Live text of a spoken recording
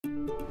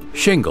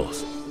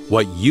Shingles,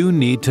 what you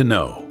need to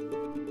know.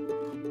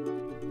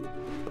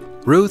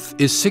 Ruth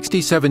is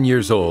 67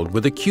 years old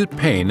with acute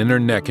pain in her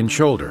neck and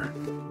shoulder.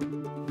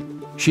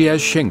 She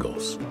has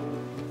shingles.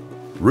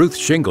 Ruth's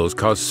shingles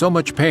caused so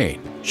much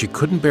pain she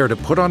couldn't bear to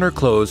put on her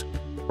clothes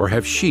or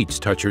have sheets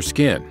touch her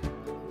skin.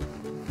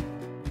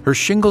 Her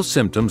shingles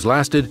symptoms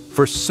lasted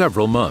for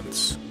several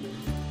months.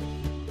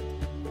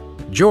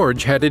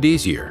 George had it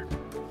easier.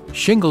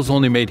 Shingles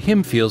only made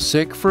him feel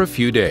sick for a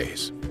few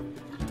days.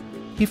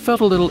 He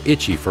felt a little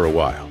itchy for a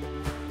while,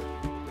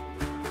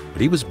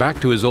 but he was back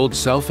to his old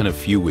self in a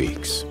few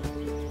weeks.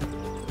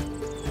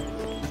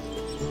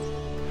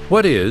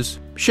 What is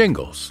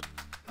shingles?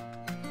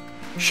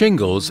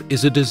 Shingles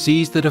is a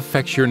disease that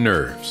affects your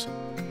nerves.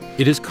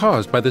 It is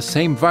caused by the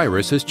same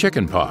virus as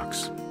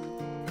chickenpox.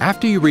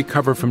 After you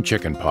recover from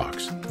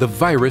chickenpox, the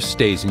virus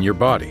stays in your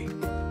body.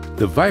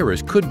 The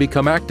virus could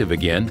become active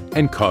again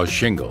and cause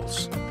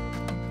shingles.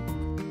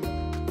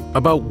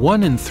 About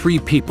 1 in 3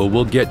 people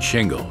will get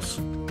shingles.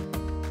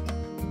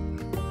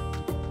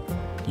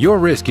 Your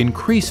risk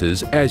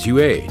increases as you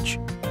age.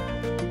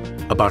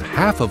 About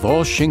half of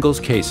all shingles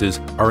cases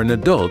are in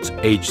adults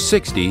age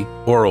 60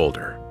 or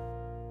older.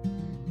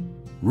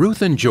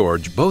 Ruth and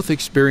George both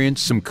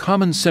experienced some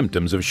common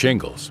symptoms of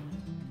shingles,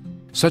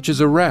 such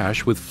as a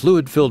rash with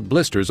fluid-filled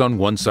blisters on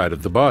one side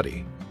of the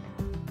body.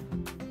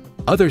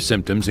 Other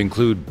symptoms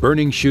include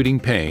burning shooting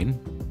pain,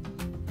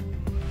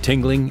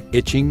 tingling,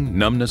 itching,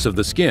 numbness of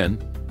the skin,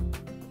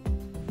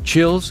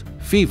 chills,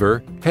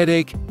 fever,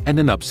 headache, and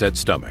an upset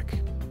stomach.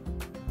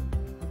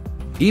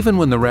 Even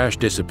when the rash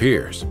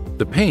disappears,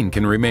 the pain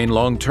can remain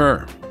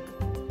long-term.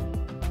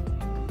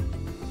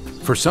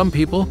 For some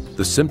people,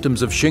 the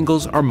symptoms of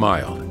shingles are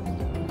mild.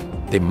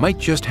 They might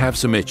just have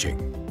some itching.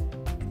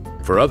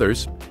 For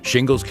others,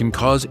 shingles can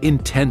cause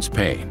intense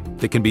pain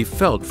that can be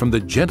felt from the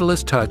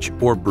gentlest touch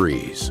or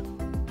breeze.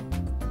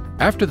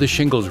 After the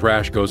shingles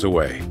rash goes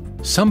away,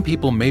 some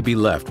people may be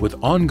left with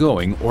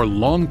ongoing or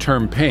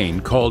long-term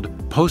pain called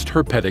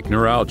postherpetic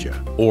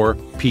neuralgia, or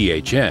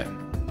PHN.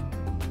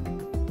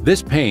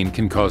 This pain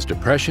can cause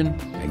depression,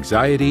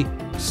 anxiety,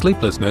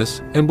 sleeplessness,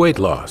 and weight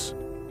loss.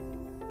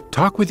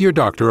 Talk with your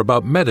doctor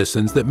about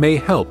medicines that may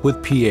help with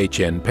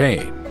PHN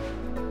pain.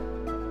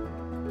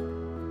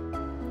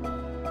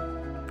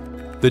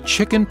 The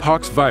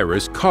chickenpox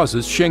virus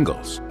causes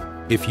shingles.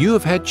 If you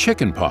have had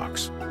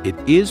chickenpox, it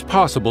is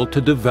possible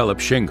to develop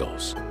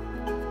shingles.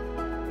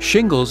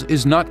 Shingles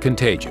is not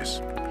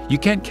contagious. You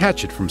can't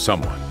catch it from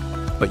someone,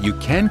 but you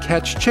can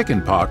catch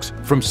chickenpox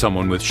from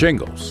someone with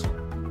shingles.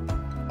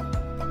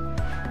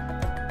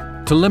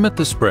 To limit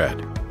the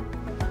spread,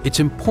 it's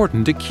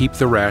important to keep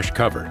the rash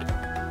covered.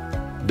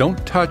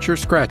 Don't touch or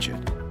scratch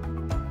it.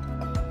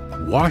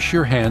 Wash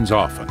your hands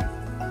often.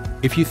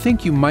 If you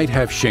think you might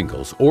have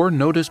shingles or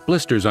notice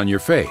blisters on your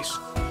face,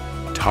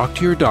 talk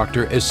to your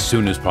doctor as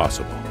soon as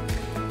possible.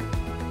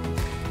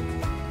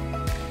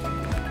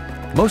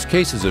 Most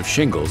cases of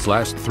shingles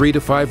last 3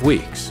 to 5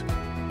 weeks.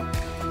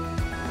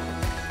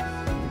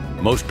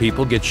 Most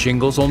people get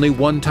shingles only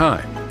one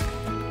time,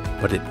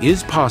 but it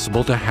is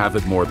possible to have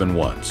it more than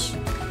once.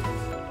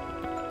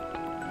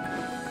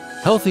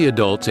 Healthy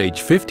adults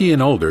age 50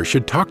 and older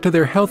should talk to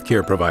their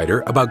healthcare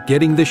provider about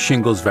getting the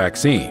shingles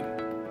vaccine.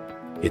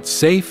 It's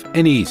safe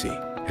and easy,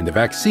 and the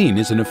vaccine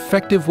is an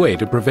effective way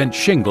to prevent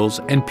shingles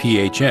and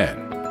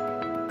PHN.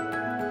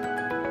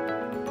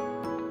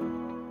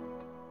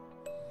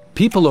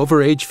 People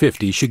over age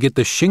 50 should get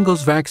the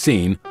shingles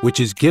vaccine, which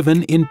is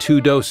given in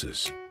 2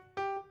 doses.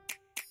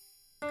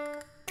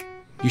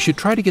 You should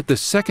try to get the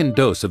second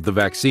dose of the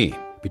vaccine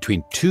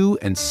between 2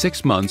 and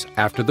 6 months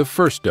after the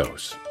first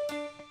dose.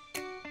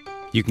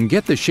 You can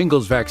get the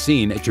shingles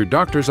vaccine at your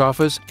doctor's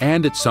office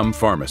and at some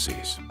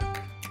pharmacies.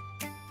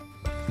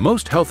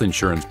 Most health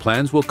insurance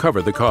plans will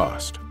cover the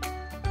cost.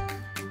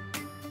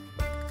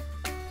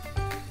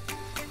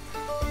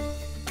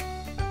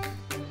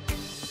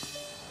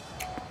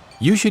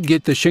 You should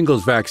get the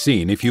shingles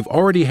vaccine if you've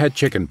already had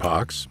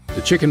chickenpox,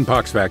 the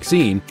chickenpox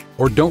vaccine,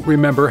 or don't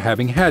remember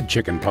having had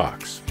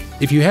chickenpox.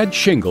 If you had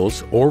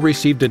shingles or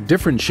received a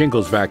different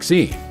shingles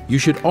vaccine, you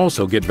should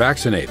also get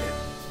vaccinated.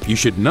 You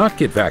should not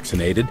get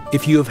vaccinated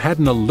if you have had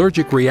an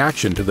allergic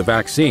reaction to the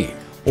vaccine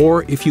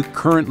or if you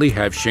currently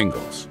have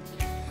shingles.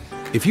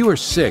 If you are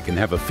sick and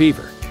have a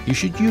fever, you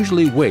should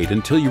usually wait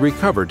until you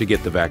recover to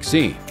get the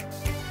vaccine.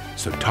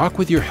 So talk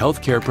with your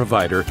healthcare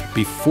provider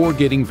before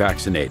getting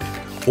vaccinated,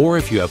 or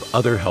if you have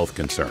other health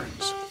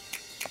concerns.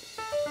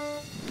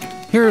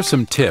 Here are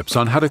some tips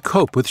on how to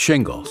cope with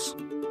shingles.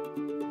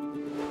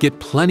 Get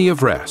plenty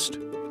of rest,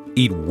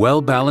 eat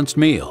well-balanced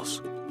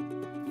meals,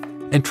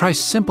 and try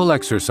simple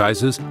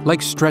exercises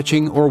like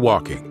stretching or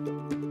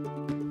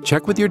walking.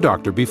 Check with your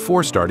doctor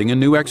before starting a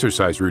new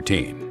exercise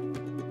routine.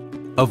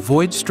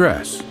 Avoid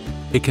stress.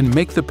 It can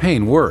make the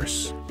pain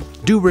worse.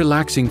 Do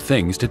relaxing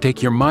things to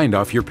take your mind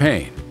off your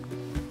pain.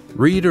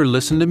 Read or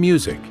listen to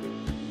music.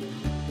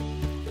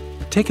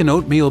 Take an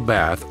oatmeal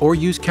bath or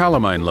use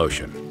calamine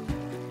lotion.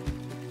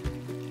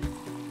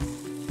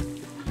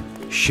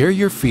 Share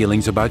your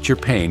feelings about your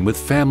pain with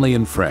family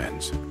and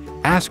friends.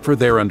 ask for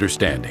their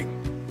understanding.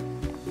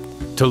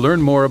 To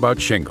learn more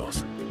about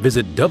shingles,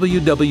 visit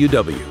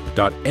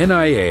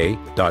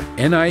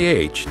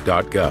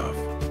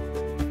www.nia.nih.gov.